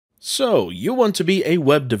So, you want to be a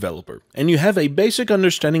web developer, and you have a basic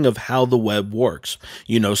understanding of how the web works.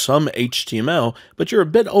 You know some HTML, but you're a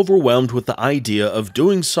bit overwhelmed with the idea of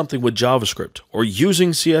doing something with JavaScript or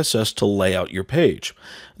using CSS to lay out your page.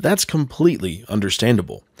 That's completely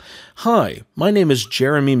understandable. Hi, my name is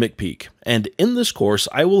Jeremy McPeak, and in this course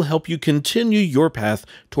I will help you continue your path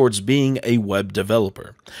towards being a web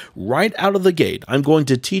developer. Right out of the gate, I'm going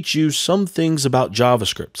to teach you some things about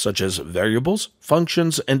JavaScript, such as variables,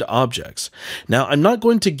 functions, and objects. Now, I'm not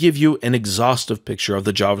going to give you an exhaustive picture of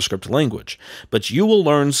the JavaScript language, but you will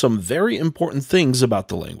learn some very important things about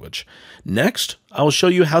the language. Next, I'll show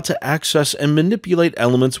you how to access and manipulate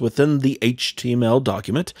elements within the HTML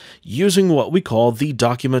document using what we call the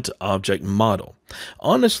document object model.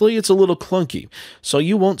 Honestly, it's a little clunky, so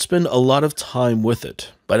you won't spend a lot of time with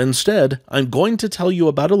it. But instead, I'm going to tell you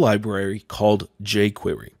about a library called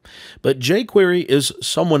jQuery. But jQuery is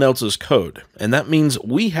someone else's code, and that means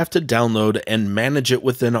we have to download and manage it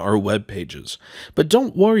within our web pages. But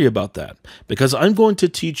don't worry about that, because I'm going to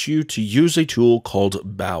teach you to use a tool called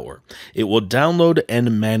Bower. It will download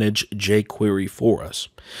and manage jQuery for us.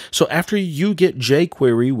 So after you get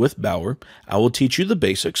jQuery with Bower, I will teach you the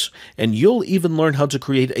basics, and you'll even learn how to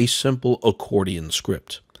create a simple accordion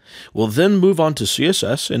script. We'll then move on to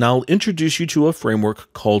CSS, and I'll introduce you to a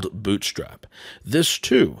framework called Bootstrap. This,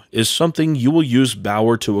 too, is something you will use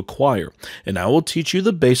Bower to acquire, and I will teach you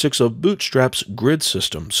the basics of Bootstrap's grid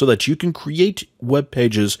system so that you can create web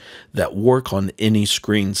pages that work on any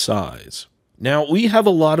screen size. Now, we have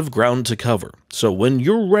a lot of ground to cover, so when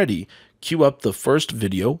you're ready, cue up the first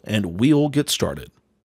video and we'll get started.